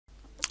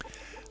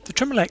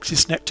Trimble Access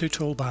Snap To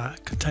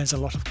toolbar contains a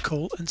lot of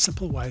cool and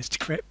simple ways to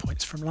create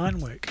points from line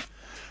work.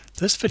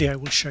 This video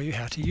will show you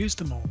how to use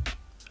them all.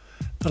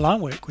 The line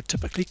work would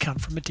typically come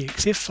from a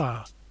DXF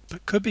file,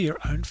 but could be your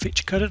own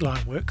feature-coded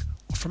line work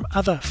or from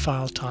other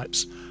file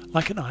types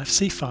like an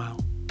IFC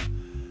file.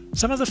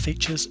 Some of the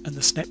features in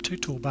the Snap To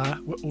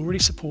toolbar were already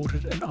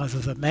supported in either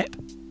the Map,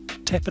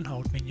 Tap and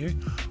Hold menu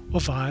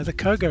or via the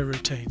Kogo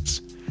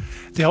routines.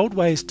 The old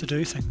ways to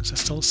do things are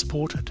still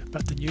supported,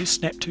 but the new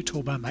Snap To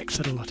toolbar makes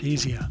it a lot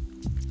easier.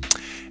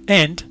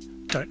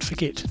 And don't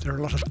forget, there are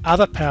a lot of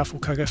other powerful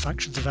Kogo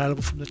functions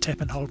available from the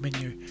Tap and Hold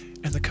menu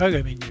and the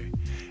Kogo menu,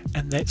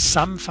 and that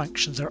some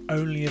functions are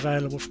only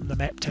available from the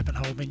Map, Tap and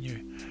Hold menu,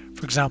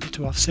 for example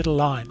to offset a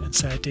line in,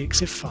 say, a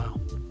DXF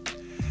file.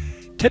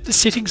 Tap the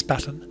Settings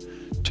button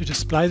to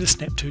display the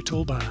Snap To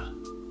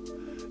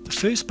toolbar. The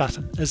first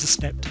button is the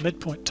Snap to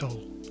Midpoint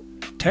tool.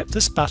 Tap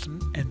this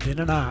button and then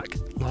an arc,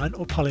 line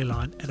or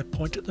polyline, and a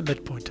point at the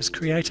midpoint is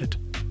created.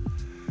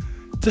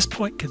 This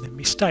point can then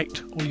be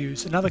staked or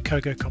used in other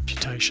Kogo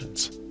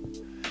computations.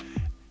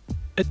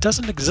 It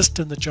doesn't exist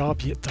in the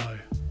job yet though.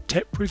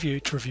 Tap Review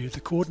to review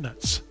the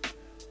coordinates.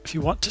 If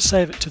you want to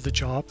save it to the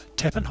job,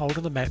 tap and hold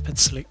on the map and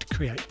select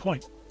Create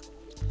Point.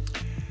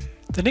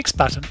 The next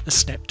button is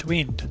Snap to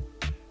End.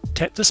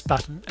 Tap this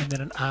button and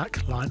then an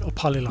arc, line or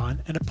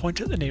polyline, and a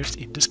point at the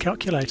nearest end is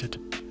calculated.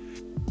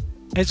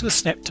 As with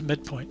Snap to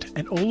Midpoint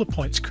and all the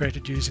points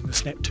created using the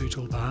Snap To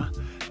toolbar,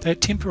 they are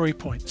temporary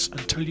points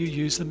until you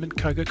use them in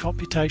Kogo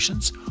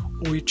computations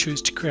or you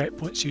choose to create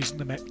points using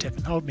the Map, Tap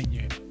and Hold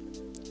menu.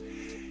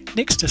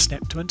 Next is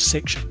Snap to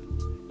Intersection.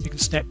 You can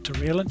snap to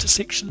real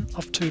intersection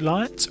of two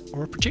lines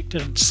or a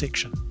projected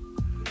intersection.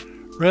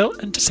 Real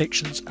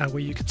intersections are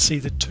where you can see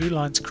the two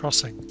lines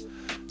crossing.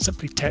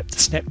 Simply tap the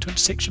Snap to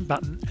Intersection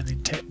button and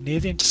then tap near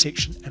the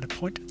intersection and a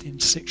point at the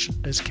intersection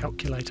is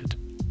calculated.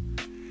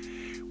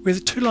 Where the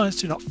two lines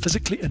do not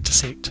physically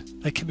intersect,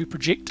 they can be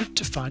projected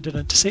to find an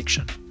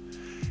intersection.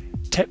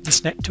 Tap the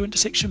Snap to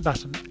Intersection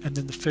button and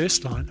then the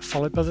first line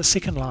followed by the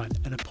second line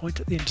and a point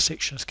at the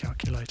intersection is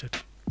calculated.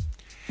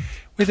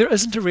 Where there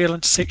isn't a real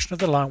intersection of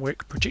the line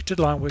work,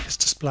 projected line work is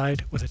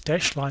displayed with a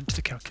dashed line to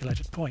the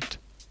calculated point.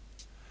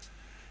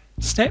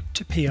 Snap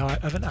to PI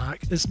of an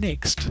arc is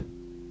next.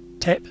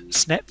 Tap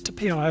Snap to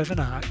PI of an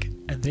arc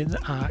and then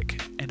the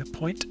arc and a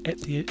point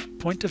at the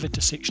point of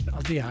intersection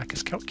of the arc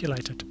is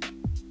calculated.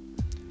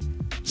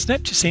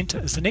 Snap to Center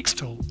is the next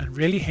tool and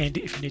really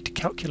handy if you need to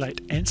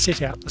calculate and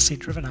set out the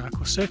center of an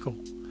arc or circle.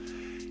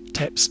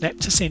 Tap Snap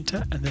to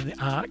Center and then the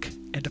arc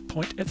and a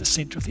point at the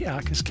center of the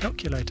arc is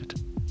calculated.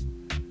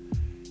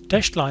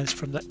 Dashed lines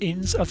from the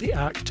ends of the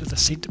arc to the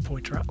center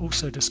pointer are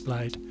also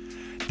displayed.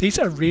 These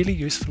are really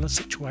useful in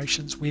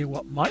situations where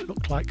what might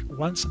look like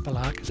one simple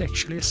arc is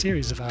actually a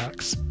series of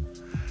arcs.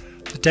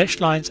 The dashed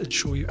lines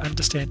ensure you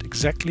understand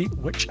exactly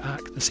which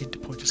arc the center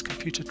point is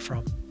computed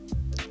from.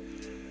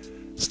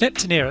 Snap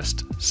to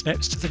Nearest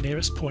snaps to the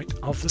nearest point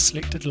of the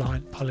selected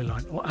line,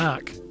 polyline or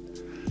arc.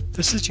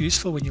 This is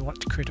useful when you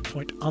want to create a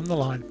point on the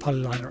line,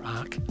 polyline or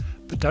arc,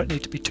 but don't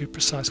need to be too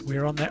precise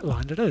where on that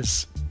line it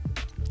is.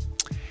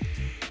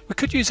 We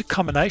could use a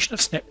combination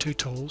of Snap To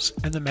tools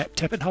and the Map,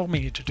 Tap and Hold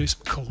menu to do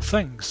some cool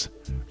things.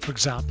 For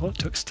example,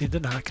 to extend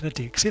an arc in a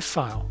DXF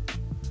file.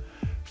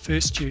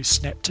 First use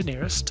Snap to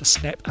Nearest to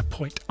snap a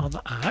point on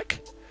the arc,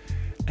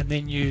 and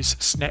then use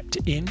Snap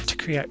to End to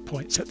create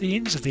points at the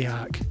ends of the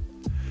arc.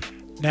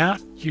 Now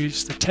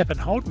use the Tap and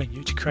Hold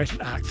menu to create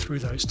an arc through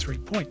those 3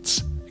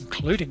 points,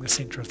 including the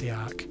center of the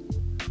arc.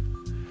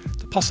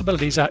 The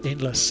possibilities are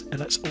endless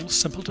and it's all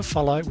simple to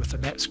follow with the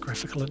map's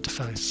graphical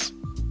interface.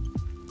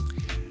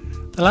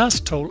 The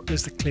last tool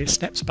is the Clear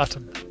Snaps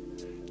button.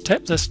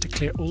 Tap this to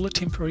clear all the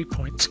temporary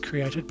points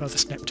created by the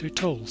Snap To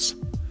tools.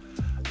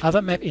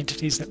 Other map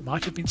entities that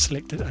might have been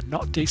selected are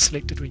not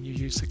deselected when you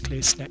use the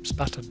Clear Snaps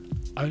button.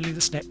 Only the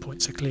snap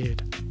points are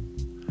cleared.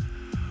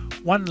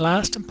 One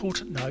last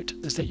important note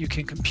is that you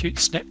can compute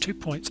Snap To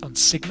points on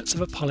segments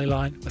of a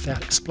polyline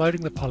without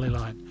exploding the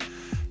polyline.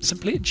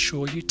 Simply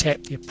ensure you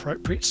tap the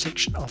appropriate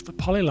section of the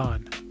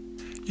polyline.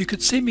 You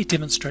could see me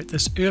demonstrate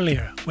this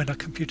earlier when I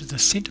computed the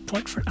center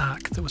point for an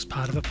arc that was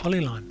part of a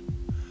polyline.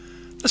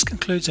 This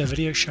concludes our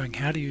video showing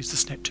how to use the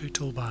Snap To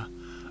toolbar.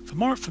 For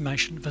more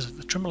information, visit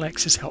the Trimble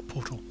Access help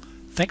portal.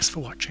 Thanks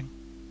for watching.